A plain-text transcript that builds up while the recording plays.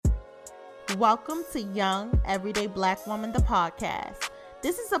Welcome to Young Everyday Black Woman, the podcast.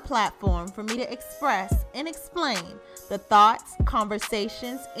 This is a platform for me to express and explain the thoughts,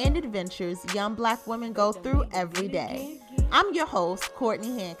 conversations, and adventures young Black women go through every day. I'm your host,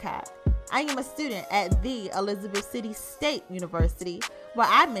 Courtney Hancock. I am a student at the Elizabeth City State University, where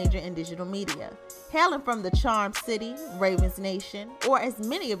I major in digital media. Hailing from the Charm City, Ravens Nation, or as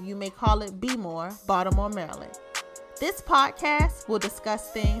many of you may call it, B-More, Baltimore, Maryland. This podcast will discuss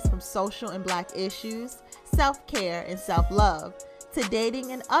things from social and Black issues, self-care and self-love, to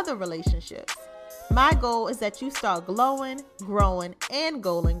dating and other relationships. My goal is that you start glowing, growing, and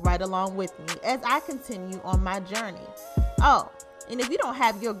goaling right along with me as I continue on my journey. Oh, and if you don't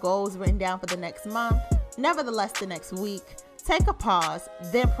have your goals written down for the next month, nevertheless the next week, take a pause,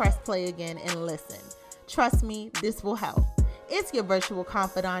 then press play again and listen. Trust me, this will help. It's your virtual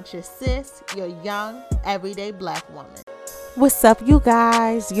confidant, your sis, your young, everyday Black woman. What's up, you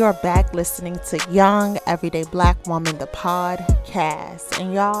guys? You're back listening to Young Everyday Black Woman, the podcast.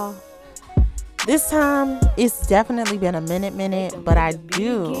 And y'all, this time, it's definitely been a minute, but I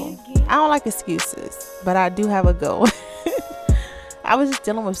don't like excuses, but I do have a go. I was just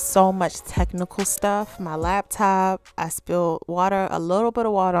dealing with so much technical stuff. My laptop, I spilled a little bit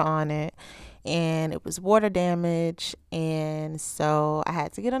of water on it, and it was water damage, and so I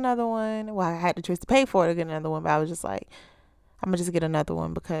had to get another one. Well, I had the choice to pay for it to get another one, but I was just like, I'm gonna just get another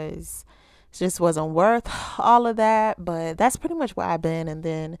one because it just wasn't worth all of that. But that's pretty much where I've been, and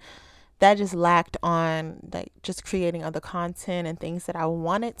then that just lacked on like just creating other content and things that I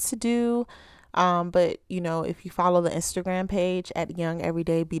wanted to do. But you know, if you follow the Instagram page at Young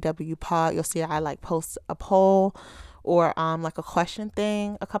Everyday BW Pod, you'll see I like post a poll or like a question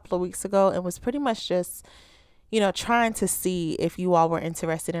thing a couple of weeks ago. It was pretty much just, you know, trying to see if you all were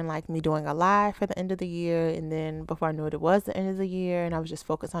interested in like me doing a live for the end of the year. And then before I knew it was the end of the year, and I was just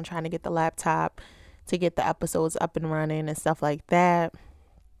focused on trying to get the laptop to get the episodes up and running and stuff like that.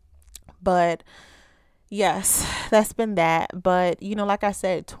 But yes, that's been that. But, you know, like I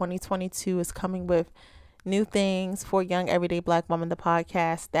said, 2022 is coming with new things for Young Everyday Black Woman, the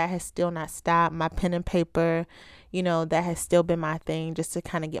podcast. That has still not stopped. My pen and paper, you know, that has still been my thing, just to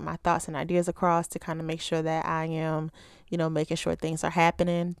kind of get my thoughts and ideas across, to kind of make sure that I am, you know, making sure things are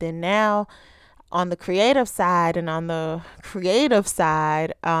happening. Then now on the creative side and on the creative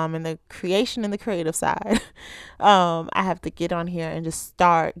side, and the creation and the creative side, I have to get on here and just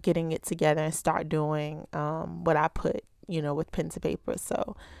start getting it together and start doing what I put, you know, with pen to paper.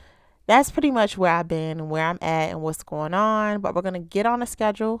 So that's pretty much where I've been and where I'm at and what's going on. But we're going to get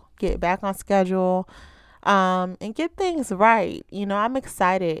back on schedule, and get things right. You know, I'm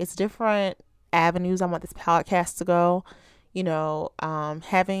excited. It's different avenues I want this podcast to go. You know,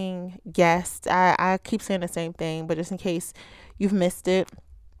 having guests, I keep saying the same thing, but just in case you've missed it,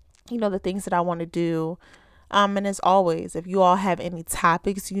 you know, the things that I want to do. And as always, if you all have any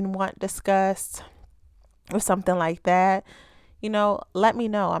topics you want discussed or something like that, you know, let me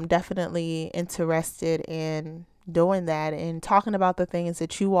know. I'm definitely interested in doing that and talking about the things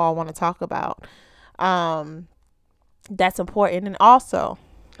that you all want to talk about. That's important. And also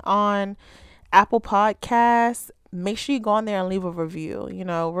on Apple Podcasts, make sure you go on there and leave a review. You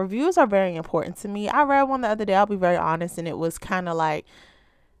know, reviews are very important to me. I read one the other day, I'll be very honest, and it was kind of like,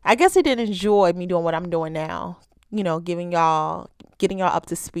 I guess it didn't enjoy me doing what I'm doing now. You know, getting y'all up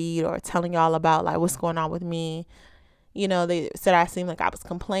to speed or telling y'all about like what's going on with me. You know, they said I seemed like I was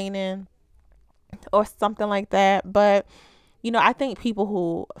complaining or something like that. But, you know, I think people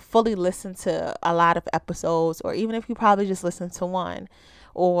who fully listen to a lot of episodes, or even if you probably just listen to one,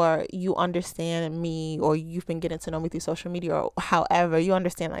 or you understand me, or you've been getting to know me through social media, or however, you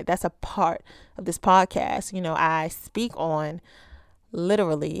understand like that's a part of this podcast. You know, I speak on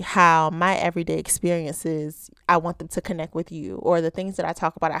literally how my everyday experiences, I want them to connect with you, or the things that I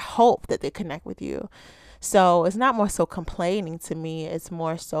talk about, I hope that they connect with you. So it's not more so complaining to me. It's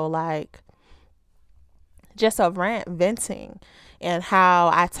more so like just a venting, and how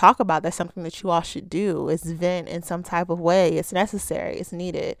I talk about that's something that you all should do is vent in some type of way. It's necessary. It's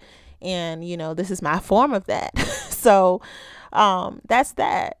needed. And, you know, this is my form of that. So that's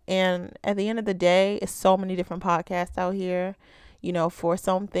that. And at the end of the day, it's so many different podcasts out here, you know, for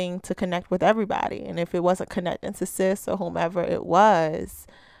something to connect with everybody. And if it wasn't connecting to sis or whomever it was,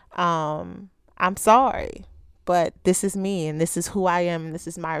 I'm sorry, but this is me, and this is who I am, and this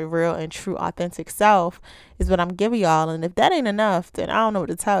is my real and true authentic self is what I'm giving y'all. And if that ain't enough, then I don't know what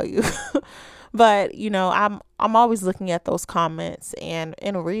to tell you. But I'm always looking at those comments and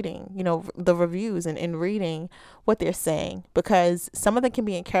reading, the reviews and reading what they're saying, because some of them can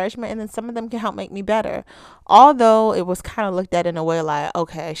be encouragement and then some of them can help make me better. Although it was kind of looked at in a way like,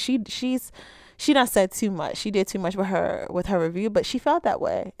 okay, she done said too much. She did too much with her review, but she felt that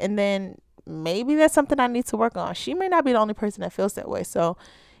way. And then maybe that's something I need to work on. She may not be the only person that feels that way. So,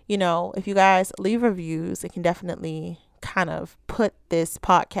 if you guys leave reviews, it can definitely kind of put this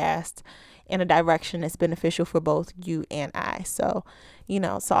podcast in a direction that's beneficial for both you and I. So,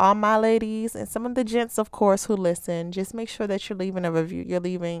 so all my ladies and some of the gents, of course, who listen, just make sure that you're leaving a review. You're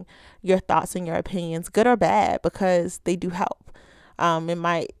leaving your thoughts and your opinions, good or bad, because they do help.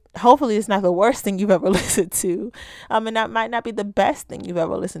 Hopefully it's not the worst thing you've ever listened to. And that might not be the best thing you've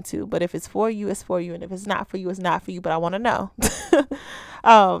ever listened to, but if it's for you, it's for you. And if it's not for you, it's not for you, but I want to know.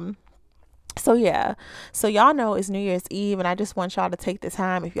 So yeah, so y'all know it's New Year's Eve, and I just want y'all to take the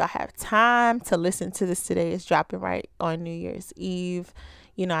time, if y'all have time, to listen to this. Today is dropping right on New Year's Eve.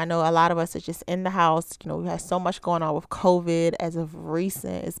 I know a lot of us are just in the house. We've had so much going on with COVID as of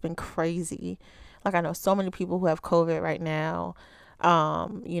recent. It's been crazy. Like, I know so many people who have COVID right now,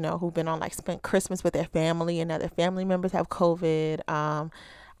 who've been on, spent Christmas with their family, and other family members have COVID.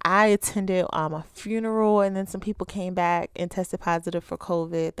 I attended a funeral, and then some people came back and tested positive for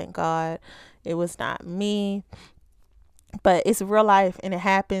COVID. Thank God it was not me. But it's real life, and it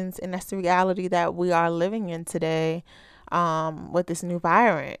happens, and that's the reality that we are living in today, with this new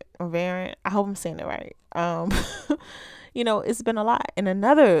variant. I hope I'm saying it right. It's been a lot. And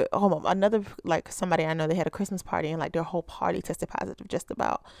another somebody I know, they had a Christmas party, and their whole party tested positive just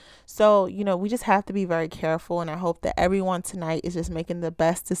about. So, we just have to be very careful. And I hope that everyone tonight is just making the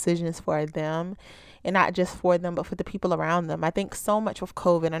best decisions for them, and not just for them, but for the people around them. I think so much with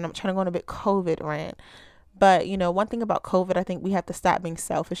COVID, and I'm trying to go on a bit COVID rant. But, one thing about COVID, I think we have to stop being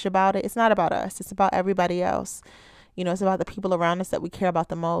selfish about it. It's not about us. It's about everybody else. It's about the people around us that we care about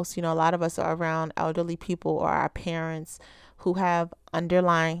the most. A lot of us are around elderly people or our parents who have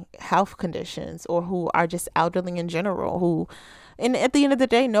underlying health conditions, or who are just elderly in general, and at the end of the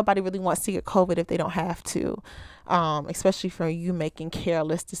day, nobody really wants to get COVID if they don't have to, especially for you making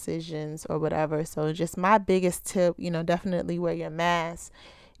careless decisions or whatever. So just my biggest tip, definitely wear your mask.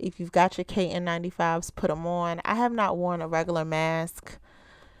 If you've got your KN95s, put them on. I have not worn a regular mask,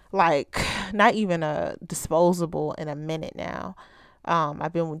 not even a disposable, in a minute now.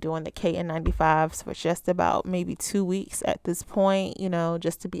 I've been doing the KN95s for just about maybe 2 weeks at this point,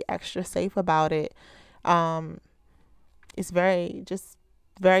 just to be extra safe about it. It's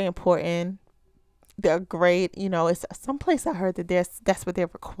very important. They're great. It's someplace I heard that that's what they're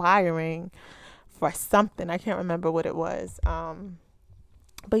requiring for something. I can't remember what it was.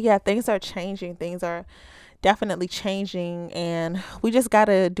 But yeah, things are changing. Things are definitely changing, and we just got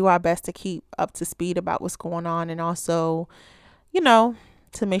to do our best to keep up to speed about what's going on, and also,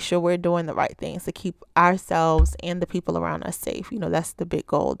 to make sure we're doing the right things to keep ourselves and the people around us safe. That's the big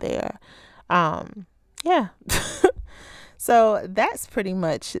goal there. Yeah. So that's pretty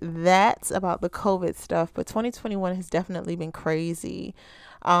much that about the COVID stuff. But 2021 has definitely been crazy.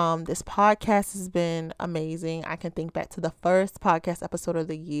 This podcast has been amazing. I can think back to the first podcast episode of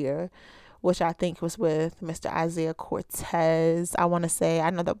the year, which I think was with Mr. Isaiah Cortez. I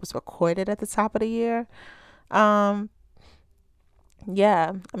know that was recorded at the top of the year.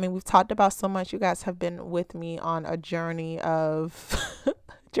 Yeah, we've talked about so much. You guys have been with me on a journey of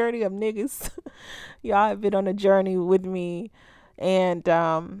niggas. Y'all have been on a journey with me, and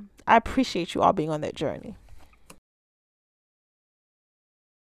I appreciate you all being on that journey.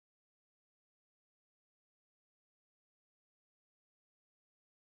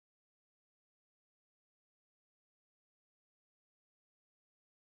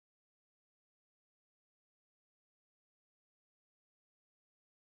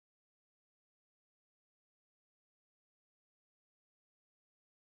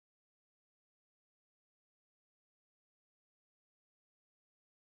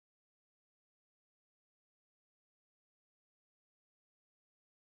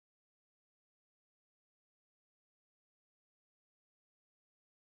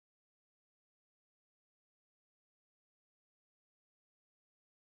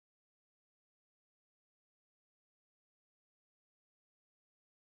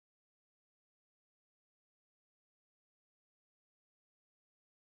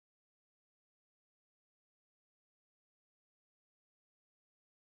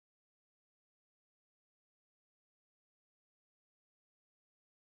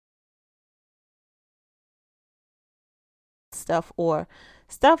 Stuff, or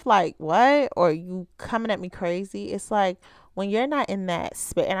stuff like, what, or you coming at me crazy. It's like, when you're not in that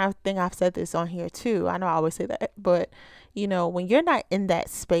space, and I think I've said this on here too, I know I always say that, but when you're not in that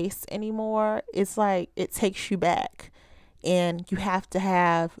space anymore, it's like it takes you back, and you have to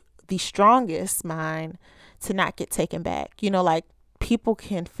have the strongest mind to not get taken back. Like, people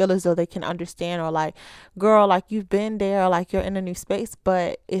can feel as though they can understand, or like, girl, like, you've been there, like, you're in a new space,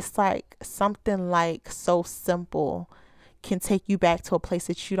 but it's like something like so simple can take you back to a place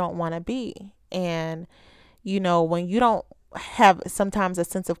that you don't want to be. And when you don't have sometimes a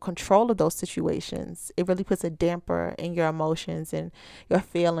sense of control of those situations, it really puts a damper in your emotions and your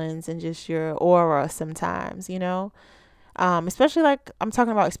feelings and just your aura sometimes. Especially, like, I'm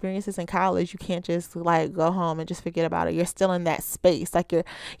talking about experiences in college. You can't just like go home and just forget about it. You're still in that space. Like,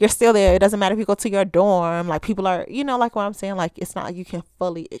 you're still there. It doesn't matter if you go to your dorm. Like, people are, like what I'm saying, like, it's not like you can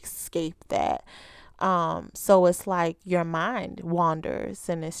fully escape that. So it's like your mind wanders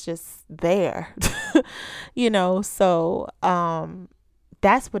and it's just there. So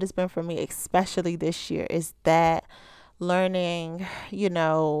that's what it's been for me, especially this year, is that learning,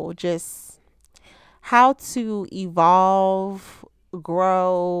 just how to evolve,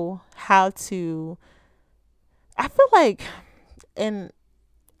 grow, I feel like, and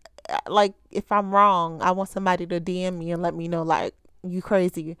like, if I'm wrong, I want somebody to DM me and let me know, like, you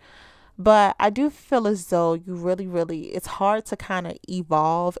crazy. But I do feel as though you really, really, it's hard to kind of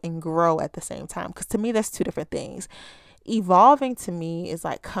evolve and grow at the same time. Because to me, that's two different things. Evolving to me is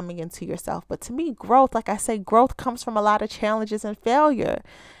like coming into yourself. But to me, growth, like I say, growth comes from a lot of challenges and failure.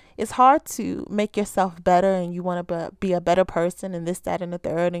 It's hard to make yourself better, and you want to be a better person, and this, that, and the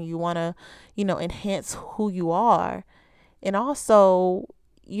third, and you want to, enhance who you are. And also,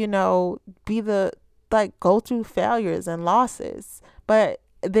 go through failures and losses. But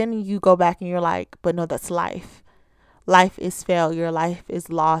then you go back and you're like, but no, that's life. Life is failure. Life is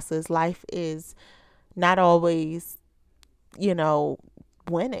losses. Life is not always,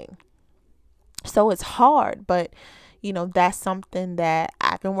 winning. So it's hard, but that's something that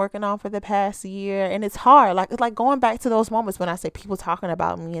I've been working on for the past year. And it's hard. Like, it's like going back to those moments when I say people talking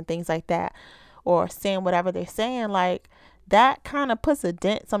about me and things like that, or saying whatever they're saying, like, that kind of puts a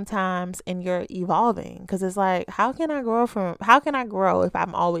dent sometimes in your evolving. Because it's like, how can I grow if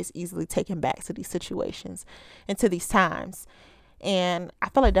I'm always easily taken back to these situations and to these times? And I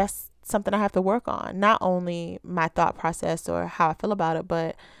feel like that's something I have to work on. Not only my thought process or how I feel about it,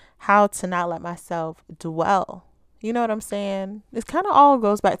 but how to not let myself dwell. You know what I'm saying? It kind of all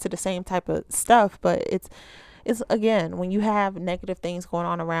goes back to the same type of stuff, but it's again, when you have negative things going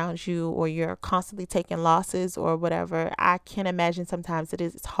on around you, or you're constantly taking losses or whatever, I can imagine sometimes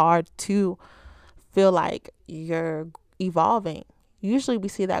it's hard to feel like you're evolving. Usually we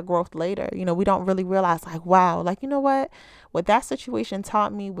see that growth later. We don't really realize, like, wow, like, what that situation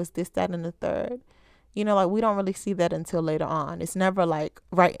taught me was this, that, and the third. Like, we don't really see that until later on. It's never like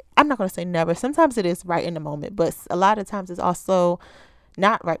right. I'm not going to say never. Sometimes it is right in the moment, but a lot of times it's also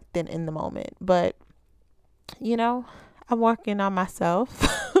not right then in the moment. But I'm working on myself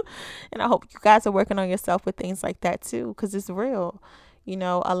and I hope you guys are working on yourself with things like that too, because it's real.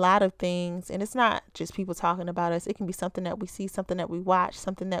 A lot of things, and it's not just people talking about us. It can be something that we see, something that we watch,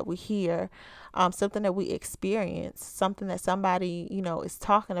 something that we hear, something that we experience, something that somebody, is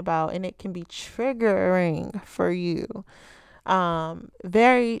talking about, and it can be triggering for you.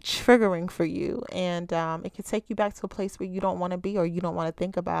 Very triggering for you. And it can take you back to a place where you don't want to be, or you don't want to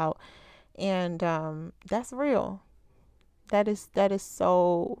think about. And that's real. That is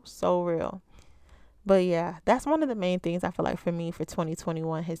so real. But yeah, that's one of the main things I feel like for me for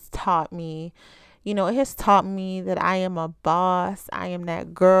 2021 has taught me. It has taught me that I am a boss. I am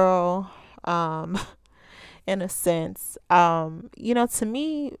that girl, in a sense. To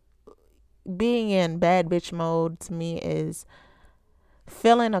me, being in bad bitch mode to me is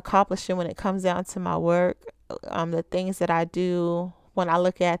feeling accomplishing when it comes down to my work, the things that I do. When I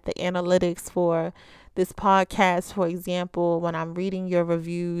look at the analytics for this podcast, for example, when I'm reading your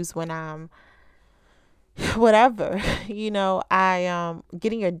reviews, when I'm whatever, I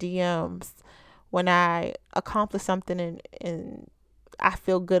getting your DMs, when I accomplish something and I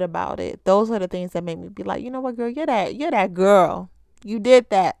feel good about it. Those are the things that make me be like, you know what, girl, you're that girl. You did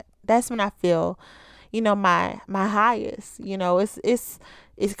that. That's when I feel, my highest.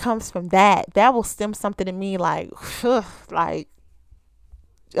 It comes from that. That will stem something in me like, like,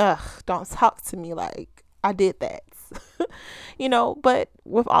 don't talk to me like I did that. But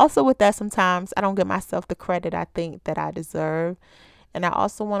with that, sometimes I don't give myself the credit I think that I deserve. And I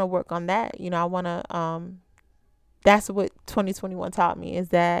also want to work on that. I want to, that's what 2021 taught me, is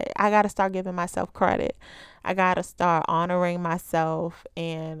that I got to start giving myself credit. I got to start honoring myself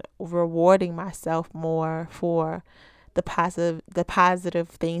and rewarding myself more for the positive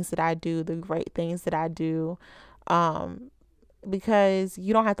things that I do, the great things that I do. Because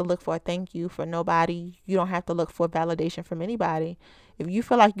you don't have to look for a thank you for nobody. You don't have to look for validation from anybody. If you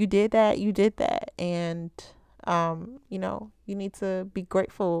feel like you did that, you did that. And, you need to be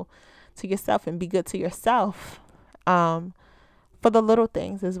grateful to yourself and be good to yourself for the little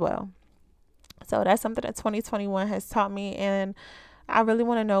things as well. So that's something that 2021 has taught me. And I really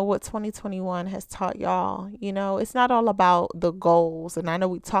want to know what 2021 has taught y'all. It's not all about the goals. And I know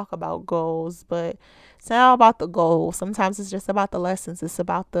we talk about goals, but it's not all about the goals. Sometimes it's just about the lessons. It's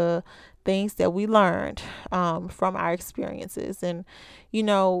about the things that we learned from our experiences. And,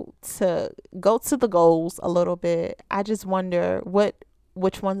 to go to the goals a little bit, I just wonder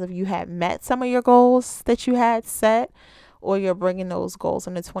which ones of you had met some of your goals that you had set, or you're bringing those goals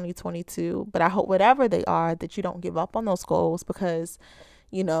into 2022. But I hope whatever they are, that you don't give up on those goals, because,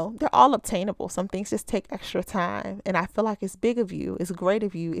 they're all obtainable. Some things just take extra time. And I feel like it's big of you. It's great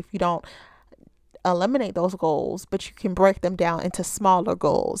of you if you don't eliminate those goals, but you can break them down into smaller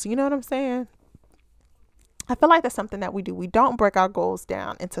goals. You know what I'm saying? I feel like that's something that we do. We don't break our goals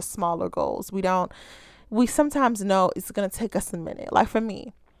down into smaller goals. We sometimes know it's going to take us a minute. Like for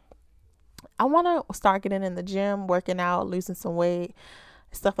me, I want to start getting in the gym, working out, losing some weight,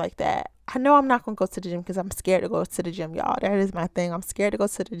 stuff like that. I know I'm not going to go to the gym because I'm scared to go to the gym, y'all. That is my thing. I'm scared to go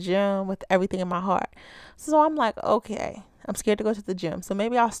to the gym with everything in my heart. So I'm like, okay, I'm scared to go to the gym. So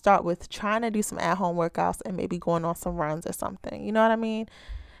maybe I'll start with trying to do some at-home workouts and maybe going on some runs or something. You know what I mean?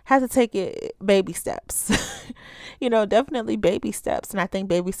 Have to take it baby steps. Definitely baby steps. And I think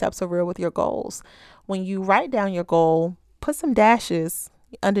baby steps are real with your goals. When you write down your goal, put some dashes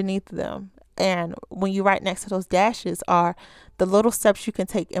underneath them. And when you write next to those dashes are the little steps you can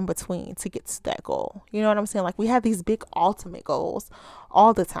take in between to get to that goal. You know what I'm saying? Like we have these big ultimate goals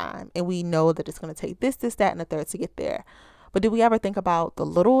all the time, and we know that it's going to take this, that, and the third to get there. But do we ever think about the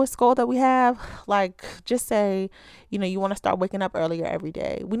littlest goal that we have? Like just say, you want to start waking up earlier every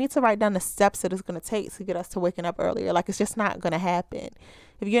day. We need to write down the steps that it's going to take to get us to waking up earlier. Like it's just not going to happen.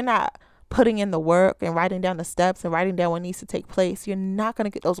 If you're not putting in the work and writing down the steps and writing down what needs to take place, you're not going to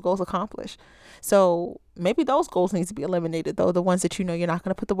get those goals accomplished. So maybe those goals need to be eliminated, though. The ones that you're not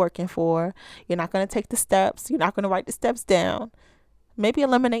going to put the work in for, you're not going to take the steps, you're not going to write the steps down. Maybe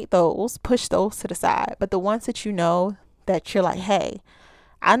eliminate those, push those to the side. But the ones that that you're like, hey,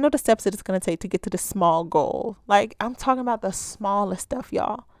 I know the steps that it's going to take to get to the small goal. Like I'm talking about the smallest stuff,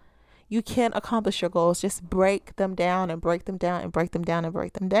 y'all. You can accomplish your goals. Just break them down and break them down and break them down and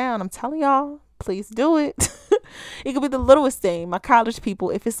break them down. I'm telling y'all, please do it. It could be the littlest thing. My college people,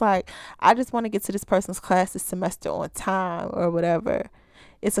 if it's like, I just want to get to this person's class this semester on time or whatever,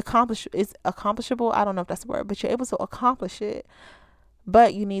 it's accomplishable. I don't know if that's the word, but you're able to accomplish it.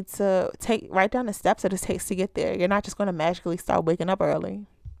 But you need to write down the steps that it takes to get there. You're not just going to magically start waking up early.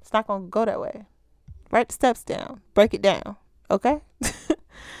 It's not going to go that way. Write the steps down. Break it down. Okay?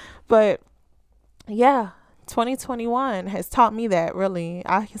 But yeah, 2021 has taught me that, really.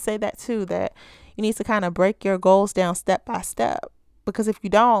 I can say that too, that you need to kind of break your goals down step by step, because if you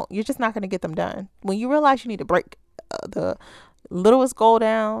don't, you're just not going to get them done. When you realize you need to break the littlest goal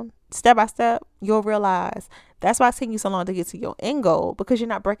down step by step, you'll realize that's why it's taking you so long to get to your end goal, because you're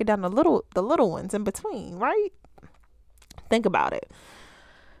not breaking down the little ones in between, right? Think about it.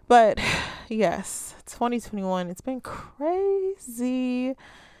 But yes, 2021, it's been crazy.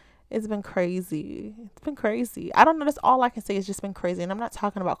 It's been crazy. I don't know. That's all I can say. It's just been crazy. And I'm not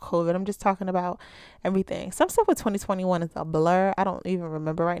talking about COVID. I'm just talking about everything. Some stuff with 2021 is a blur. I don't even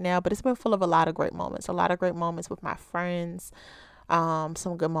remember right now. But it's been full of a lot of great moments. A lot of great moments with my friends.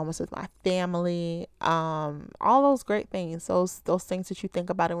 Some good moments with my family. All those great things. Those things that you think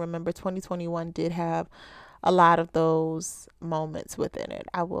about and remember. 2021 did have a lot of those moments within it.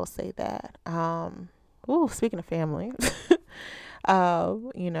 I will say that. Speaking of family.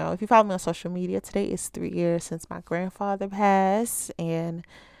 If you follow me on social media, today is 3 years since my grandfather passed, and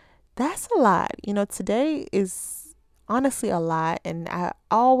that's a lot. Today is honestly a lot, and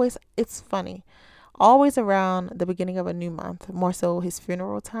it's funny, always around the beginning of a new month, more so his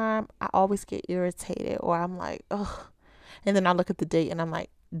funeral time, I always get irritated, or I'm like, ugh, and then I look at the date and I'm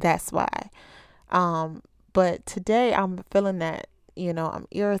like, that's why. But today I'm feeling that, I'm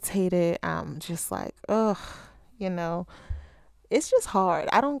irritated. I'm just like, ugh, it's just hard.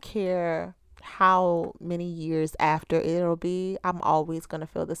 I don't care how many years after it'll be. I'm always going to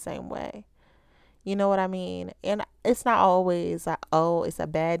feel the same way. You know what I mean? And it's not always like, oh, it's a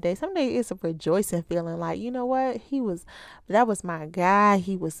bad day. Some days it's a rejoicing feeling like, you know what? That was my guy.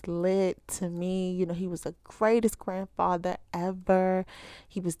 He was lit to me. You know, he was the greatest grandfather ever.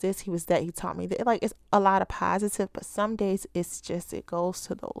 He was this, he was that. He taught me that. Like, it's a lot of positive, but some days it goes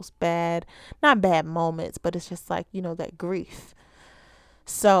to those not bad moments, but it's just like, that grief.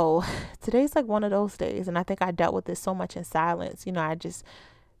 So today's like one of those days. And I think I dealt with this so much in silence. I just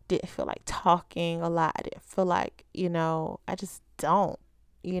didn't feel like talking a lot. I didn't feel like, I just don't,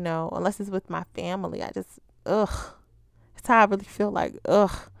 unless it's with my family. I just, ugh. It's how I really feel like,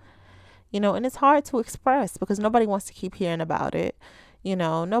 ugh. And it's hard to express because nobody wants to keep hearing about it.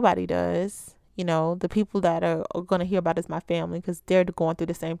 Nobody does. The people that are going to hear about it is my family because they're going through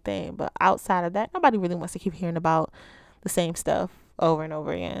the same thing. But outside of that, nobody really wants to keep hearing about the same stuff over and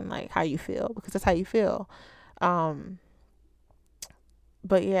over again, like how you feel, because that's how you feel.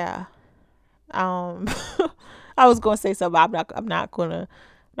 But yeah, I was going to say something, but I'm not going to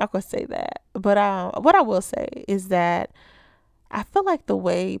say that. But what I will say is that I feel like the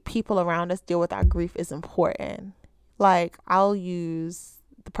way people around us deal with our grief is important. Like, I'll use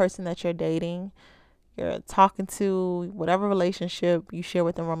the person that you're dating, you're talking to, whatever relationship you share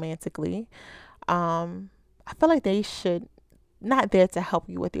with them romantically. I feel like they should not there to help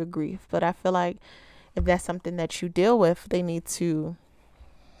you with your grief, but I feel like if that's something that you deal with, they need to,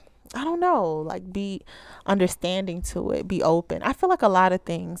 I don't know, like, be understanding to it, be open. I feel like a lot of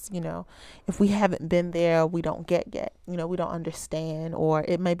things, if we haven't been there, we don't get yet, we don't understand, or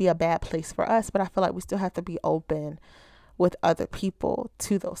it may be a bad place for us, but I feel like we still have to be open with other people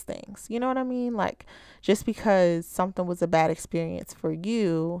to those things. You know what I mean? Like, just because something was a bad experience for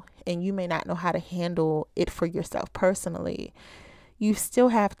you and you may not know how to handle it for yourself personally, you still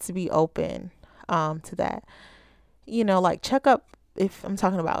have to be open to that. Like, check up. If I'm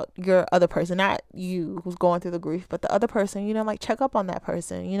talking about your other person, not you who's going through the grief, but the other person, like, check up on that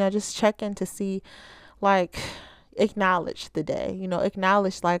person, just check in to see, like, acknowledge the day,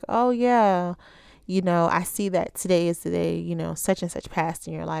 acknowledge like, oh yeah, I see that today is the day, such and such passed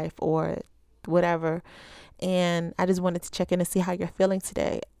in your life or whatever. And I just wanted to check in to see how you're feeling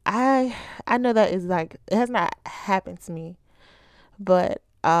today. I know that is like, it has not happened to me, but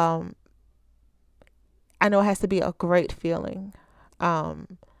I know it has to be a great feeling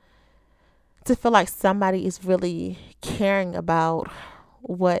to feel like somebody is really caring about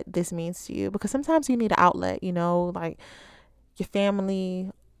what this means to you, because sometimes you need an outlet, like your family,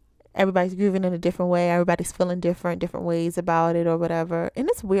 everybody's grieving in a different way, everybody's feeling different ways about it or whatever. And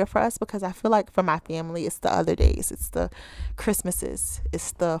it's weird for us because I feel like for my family, it's the other days, it's the Christmases,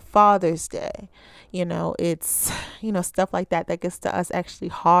 it's the Father's Day, it's stuff like that gets to us actually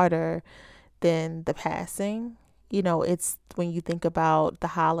harder than the passing. It's when you think about the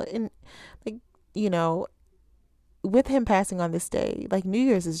holiday and, like, with him passing on this day, like, New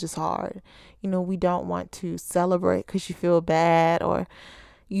Year's is just hard. We don't want to celebrate because you feel bad, or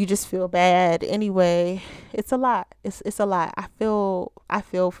you just feel bad anyway. It's a lot. It's a lot. I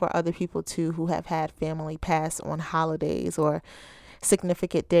feel for other people too who have had family pass on holidays or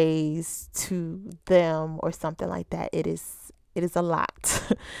significant days to them or something like that. It is a lot.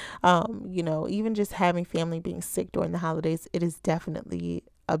 Even just having family being sick during the holidays, it is definitely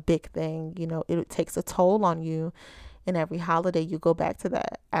a big thing. It takes a toll on you, and every holiday you go back to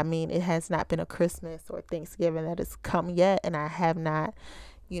that. I mean, it has not been a Christmas or Thanksgiving that has come yet, and I have not,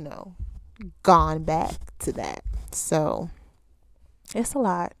 gone back to that. So it's a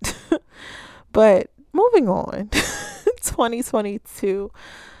lot. But moving on, 2022.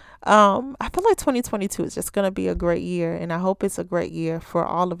 I feel like 2022 is just going to be a great year, and I hope it's a great year for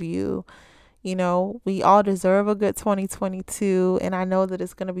all of you. We all deserve a good 2022, and I know that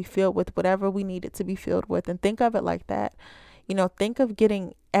it's going to be filled with whatever we need it to be filled with. And think of it like that. Think of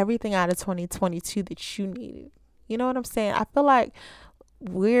getting everything out of 2022 that you needed. You know what I'm saying? I feel like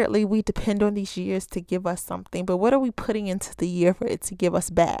weirdly we depend on these years to give us something, but what are we putting into the year for it to give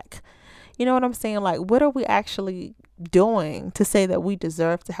us back? You know what I'm saying? Like, what are we actually doing to say that we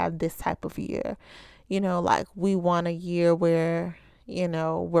deserve to have this type of year? Like, we want a year where,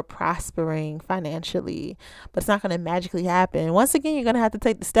 we're prospering financially, but it's not going to magically happen. Once again, you're going to have to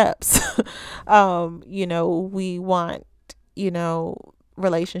take the steps. We want,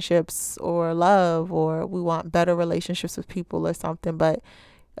 relationships or love, or we want better relationships with people or something. But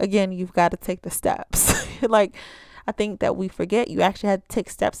again, you've got to take the steps. Like, I think that we forget you actually had to take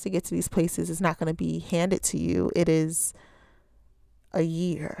steps to get to these places. It's not going to be handed to you. It is a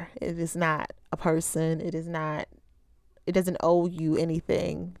year. It is not a person. It doesn't owe you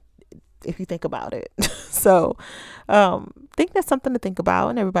anything if you think about it. So, think that's something to think about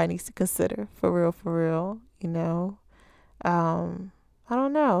and everybody needs to consider, for real, I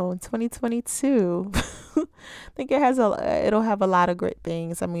don't know, 2022. I think it'll have a lot of great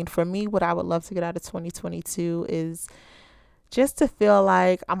things. I mean, for me, what I would love to get out of 2022 is just to feel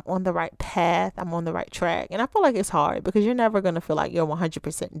like I'm on the right path, I'm on the right track. And I feel like it's hard because you're never going to feel like you're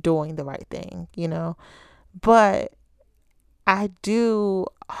 100% doing the right thing, But I do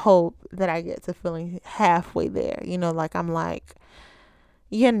hope that I get to feeling halfway there, like I'm like,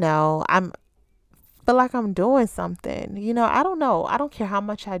 I'm feel like I'm doing something. I don't know. I don't care how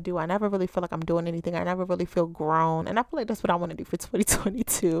much I do. I never really feel like I'm doing anything. I never really feel grown. And I feel like that's what I want to do for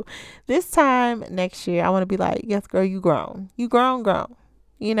 2022. This time next year, I want to be like, yes, girl, you grown. You grown.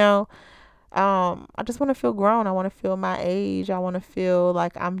 I just want to feel grown. I want to feel my age. I want to feel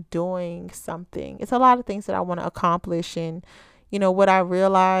like I'm doing something. It's a lot of things that I want to accomplish. And, what I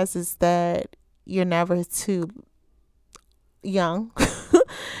realize is that you're never too young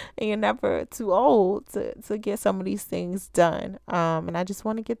and you're never too old to get some of these things done. And I just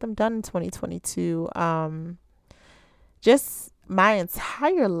want to get them done in 2022. Just my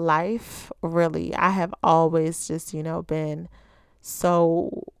entire life, really, I have always just, been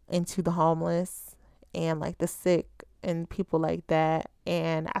so into the homeless and like the sick and people like that.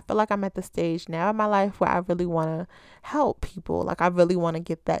 And I feel like I'm at the stage now in my life where I really want to help people. Like I really want to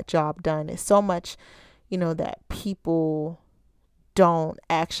get that job done. It's so much, that people don't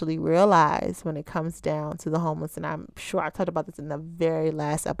actually realize when it comes down to the homeless. And I'm sure I talked about this in the very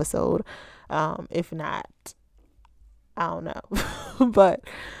last episode. If not, I don't know. But,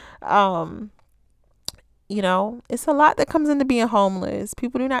 it's a lot that comes into being homeless.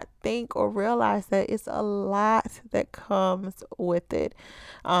 People do not think or realize that it's a lot that comes with it.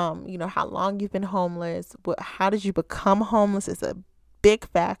 How long you've been homeless, how did you become homeless is a big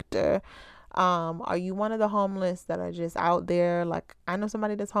factor. Are you one of the homeless that are just out there? Like I know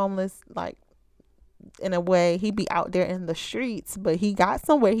somebody that's homeless, like in a way he be out there in the streets, but he got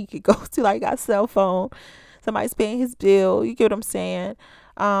somewhere he could go to, like got a cell phone, somebody's paying his bill, you get what I'm saying?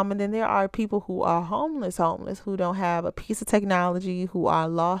 And then there are people who are homeless who don't have a piece of technology, who are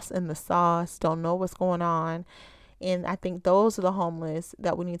lost in the sauce, don't know what's going on. And I think those are the homeless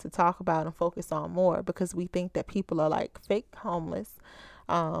that we need to talk about and focus on more, because we think that people are like fake homeless,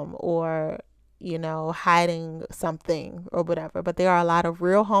 or hiding something or whatever. But there are a lot of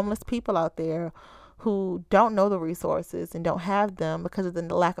real homeless people out there who don't know the resources and don't have them because of the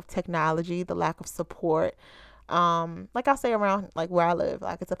lack of technology, the lack of support. Like I'll say around like where I live,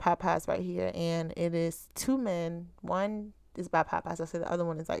 like it's a Popeyes right here, and it is two men. One is by Popeyes. I say the other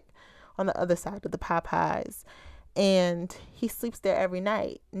one is like on the other side of the Popeyes. And he sleeps there every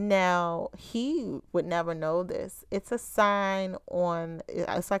night. Now, he would never know this. It's a sign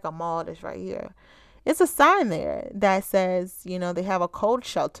it's like a mall that's right here. It's a sign there that says, they have a cold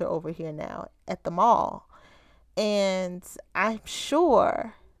shelter over here now at the mall. And I'm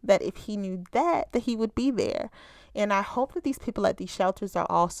sure that if he knew that he would be there. And I hope that these people at these shelters are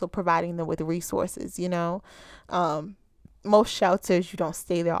also providing them with resources, Most shelters, you don't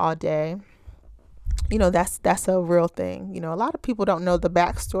stay there all day. That's a real thing. A lot of people don't know the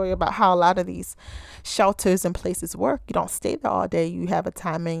backstory about how a lot of these shelters and places work. You don't stay there all day. You have a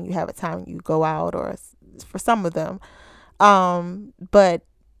timing. You have a time you go out, or for some of them. But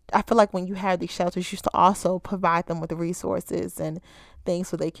I feel like when you have these shelters, you should also provide them with the resources and things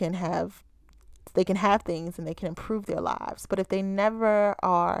so they can have things and they can improve their lives. But if they never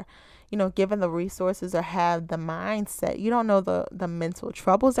are, given the resources or have the mindset, you don't know the mental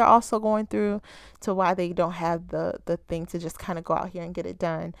troubles they're also going through to why they don't have the thing to just kind of go out here and get it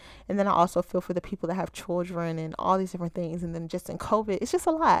done. And then I also feel for the people that have children and all these different things. And then just in COVID, it's just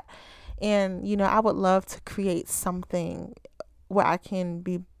a lot. And, I would love to create something where I can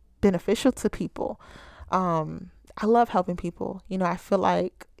be beneficial to people. I love helping people. I feel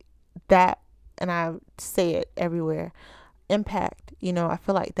like that, and I say it everywhere, impact. I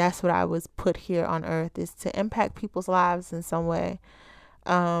feel like that's what I was put here on earth, is to impact people's lives in some way.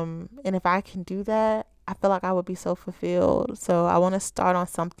 And if I can do that, I feel like I would be so fulfilled. So I want to start on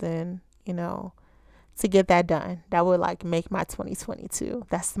something, to get that done. That would like make my 2022.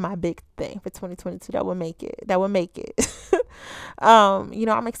 That's my big thing for 2022. That would make it.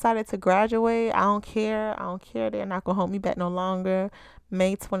 I'm excited to graduate. I don't care. They're not going to hold me back no longer.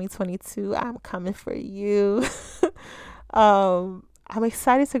 May 2022, I'm coming for you. I'm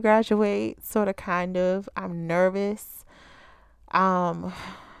excited to graduate, sort of, kind of. I'm nervous. I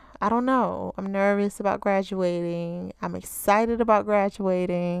don't know. I'm nervous about graduating. I'm excited about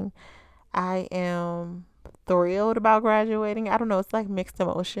graduating. I am thrilled about graduating. I don't know. It's like mixed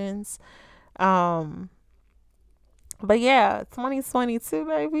emotions. But yeah, 2022,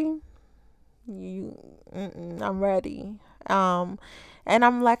 baby. I'm ready. Um, and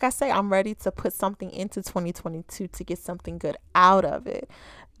I'm like I say, I'm ready to put something into 2022 to get something good out of it.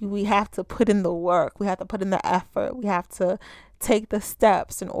 We have to put in the work. We have to put in the effort. We have to take the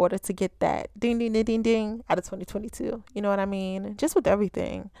steps in order to get that ding ding ding ding ding out of 2022. You know what I mean? Just with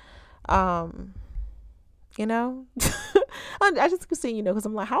everything. Um, you know, I just could see, because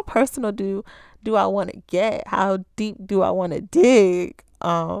I'm like, how personal do I want to get? How deep do I want to dig? I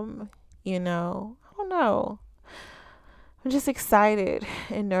don't know. I'm just excited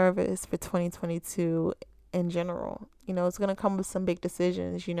and nervous for 2022 in general. It's going to come with some big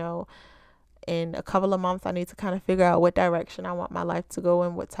decisions. In a couple of months, I need to kind of figure out what direction I want my life to go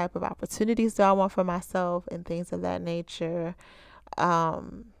in, what type of opportunities do I want for myself, and things of that nature.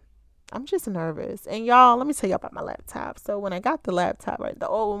 I'm just nervous. And y'all, let me tell you about my laptop. So when I got the laptop, right, the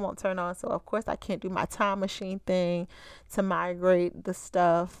old one won't turn on. So of course I can't do my time machine thing to migrate the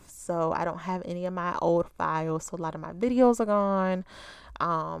stuff. So I don't have any of my old files. So a lot of my videos are gone.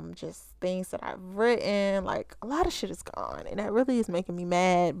 Just things that I've written, like a lot of shit is gone. And that really is making me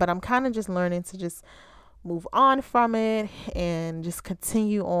mad. But I'm kind of just learning to just move on from it and just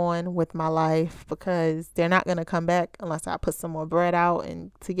continue on with my life, because they're not going to come back unless I put some more bread out and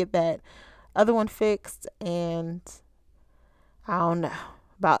to get that other one fixed. And I don't know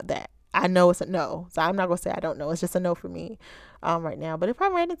about that. I know it's a no, so I'm not gonna say I don't know. It's just a no for me right now. But if I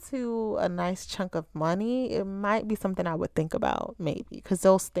ran into a nice chunk of money, it might be something I would think about, maybe, because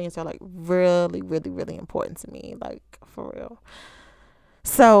those things are like really really really important to me, like for real.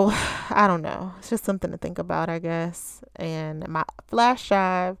 So I don't know. It's just something to think about, I guess. And my flash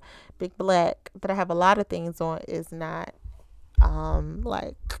drive, big black, that I have a lot of things on, is not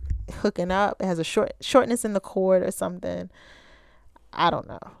like hooking up. It has a shortness in the cord or something. I don't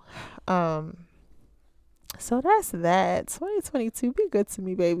know. So that's that. 2022, be good to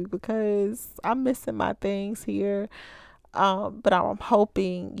me, baby, because I'm missing my things here. But I'm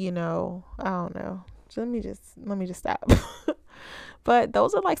hoping, I don't know. Let me just stop. But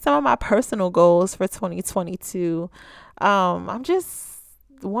those are like some of my personal goals for 2022. I'm just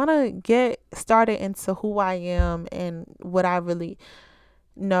want to get started into who I am and what I really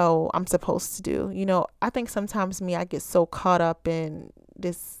know I'm supposed to do. I think sometimes I get so caught up in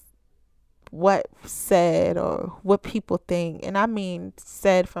this, what said or what people think. And I mean,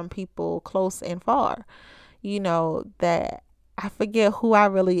 said from people close and far, that I forget who I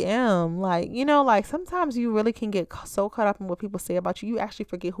really am. Like sometimes you really can get so caught up in what people say about you, you actually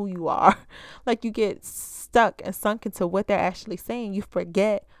forget who you are. Like you get stuck and sunk into what they're actually saying. You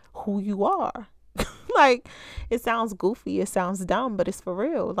forget who you are. Like, it sounds goofy, it sounds dumb, but it's for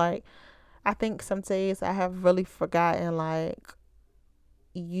real. Like, I think some days I have really forgotten, like,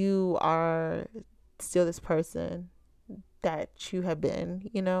 you are still this person that you have been,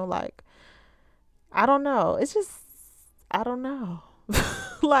 like, I don't know. It's just, I don't know.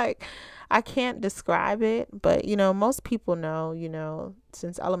 Like, I can't describe it, but, most people know,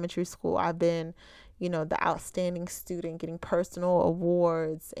 since elementary school, I've been, the outstanding student, getting personal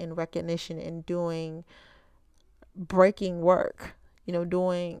awards and recognition and doing breaking work,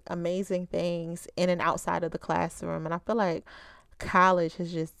 doing amazing things in and outside of the classroom. And I feel like college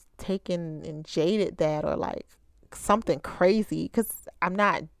has just taken and jaded that, or like something crazy, because I'm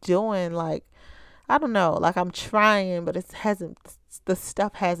not doing, like, I don't know, like I'm trying, but the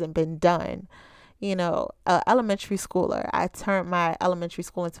stuff hasn't been done. Elementary schooler, I turned my elementary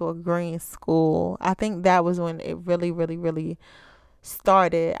school into a green school. I think that was when it really, really, really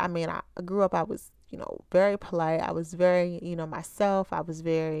started. I mean, I grew up, I was, very polite. I was very, myself. I was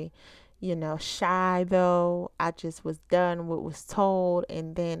very, shy, though. I just was done what was told.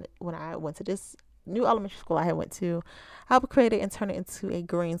 And then when I went to this new elementary school I had went to, I helped create it and turn it into a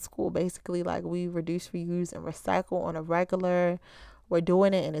green school. Basically, like, we reduce, reuse, and recycle on a regular. We're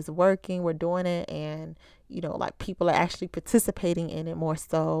doing it and it's working. We're doing it, and, like, people are actually participating in it more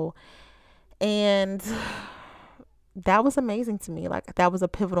so. And that was amazing to me. Like, that was a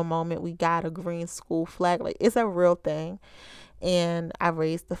pivotal moment. We got a green school flag. Like, it's a real thing. And I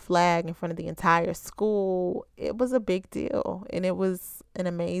raised the flag in front of the entire school. It was a big deal. And it was an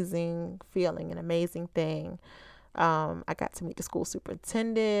amazing feeling, an amazing thing. I got to meet the school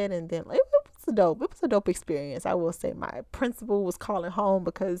superintendent, and then it was a dope experience. I will say my principal was calling home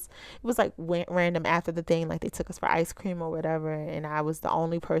because it was like random after the thing, like they took us for ice cream or whatever, and I was the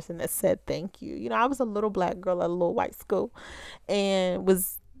only person that said thank you. I was a little black girl at a little white school and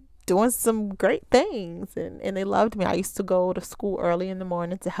was doing some great things, and they loved me. I used to go to school early in the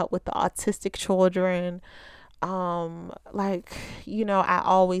morning to help with the autistic children. Like, I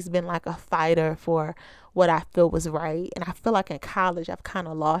always been like a fighter for what I feel was right. And I feel like in college, I've kind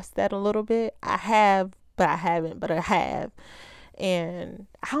of lost that a little bit. I have, but I haven't, but I have. And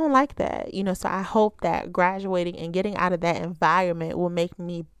I don't like that, so I hope that graduating and getting out of that environment will make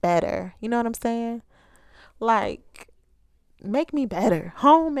me better. You know what I'm saying? Like, make me better.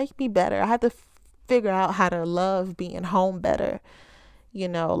 Home make me better. I have to figure out how to love being home better.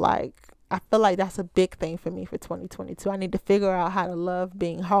 Like, I feel like that's a big thing for me for 2022. I need to figure out how to love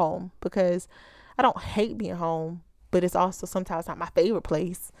being home, because I don't hate being home, but it's also sometimes not my favorite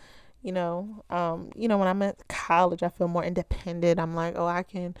place. When I'm at college, I feel more independent. I'm like, oh, I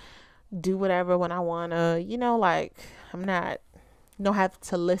can do whatever when I wanna, like, I'm not, don't have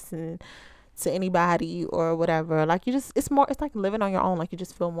to listen to anybody or whatever. Like, it's like living on your own. Like, you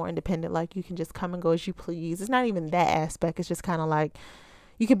just feel more independent. Like, you can just come and go as you please. It's not even that aspect. It's just kind of like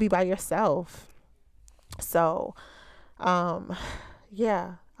you could be by yourself. So,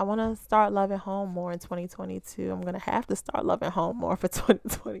 yeah, I want to start loving home more in 2022. I'm going to have to start loving home more for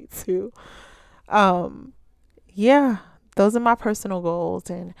 2022. Yeah, those are my personal goals,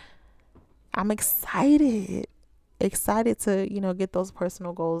 and I'm excited to, get those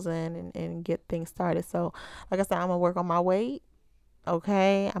personal goals in and get things started. So, like I said, I'm going to work on my weight.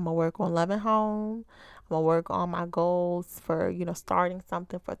 Okay. I'm going to work on loving home. I'm going to work on my goals for, starting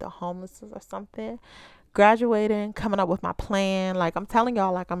something for the homeless or something. Graduating, coming up with my plan. Like, I'm telling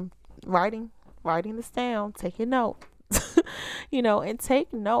y'all, like, I'm writing this down, taking note, and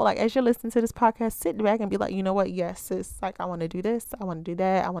take note. Like, as you're listening to this podcast, sit back and be like, you know what? Yes, sis, like, I want to do this. I want to do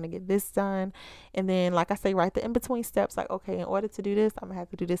that. I want to get this done. And then, like I say, write the in-between steps. Like, okay, in order to do this, I'm going to have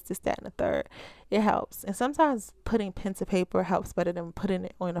to do this, that, and the third. It helps. And sometimes putting pen to paper helps better than putting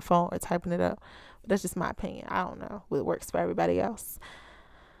it on the phone or typing it up. But that's just my opinion. I don't know what works for everybody else.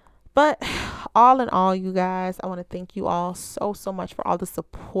 But all in all, you guys, I want to thank you all so much for all the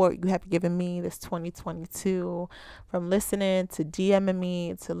support you have given me this 2022, from listening to DMing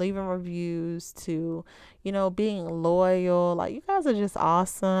me to leaving reviews to, being loyal. Like, you guys are just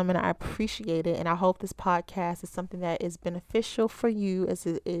awesome, and I appreciate it. And I hope this podcast is something that is beneficial for you as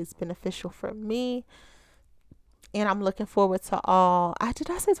it is beneficial for me. And I'm looking forward to all.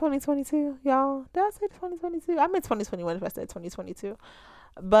 Did I say 2022, y'all? Did I say 2022? I meant 2021 if I said 2022.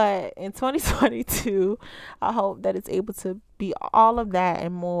 But in 2022, I hope that it's able to be all of that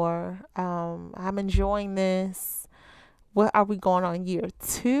and more. I'm enjoying this. What are we going on, year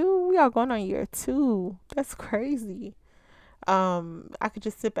 2? We are going on year 2. That's crazy. I could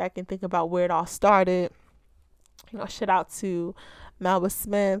just sit back and think about where it all started. Shout out to Melba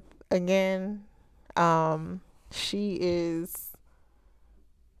Smith again. She is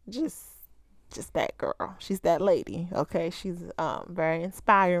just that girl. She's that lady. Okay. She's very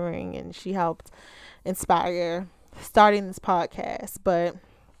inspiring, and she helped inspire starting this podcast. But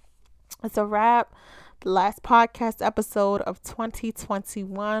it's a wrap. The last podcast episode of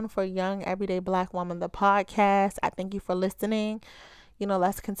 2021 for Young Everyday Black Woman, the podcast. I thank you for listening.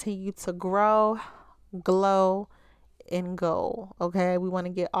 Let's continue to grow, glow, and go. Okay. We want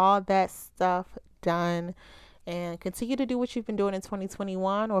to get all that stuff done and continue to do what you've been doing in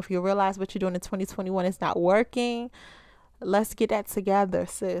 2021. Or if you realize what you're doing in 2021 is not working, let's get that together,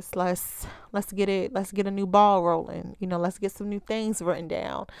 sis. Let's get it. Let's get a new ball rolling. Let's get some new things written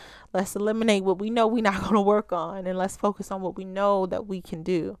down. Let's eliminate what we know we're not going to work on, and let's focus on what we know that we can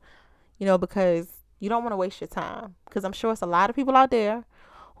do. Because you don't want to waste your time, because I'm sure it's a lot of people out there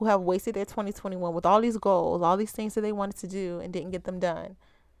who have wasted their 2021 with all these goals, all these things that they wanted to do and didn't get them done,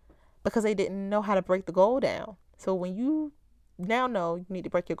 because they didn't know how to break the goal down. So when you now know, you need to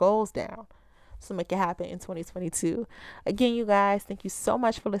break your goals down. So make it happen in 2022. Again, you guys, thank you so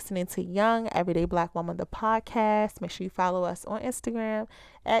much for listening to Young Everyday Black Woman, the podcast. Make sure you follow us on Instagram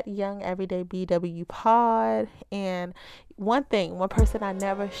at Young Everyday BW Pod. And one person I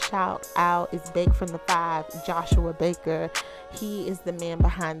never shout out is Bake from the 5, Joshua Baker. He is the man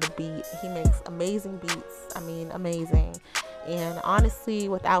behind the beat. He makes amazing beats. Amazing. And honestly,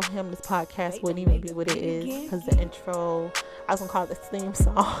 without him, this podcast wouldn't even be what it is, because the intro, I was going to call it the theme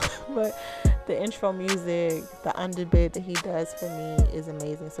song, but the intro music, the underbid that he does for me is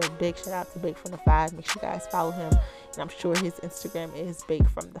amazing. So big shout out to Bake from the 5. Make sure you guys follow him. And I'm sure his Instagram is Bake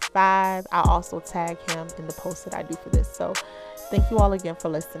from the 5. I'll also tag him in the post that I do for this. So thank you all again for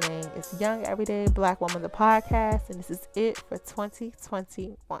listening. It's Young Everyday Black Woman, the podcast. And this is it for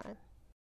 2021.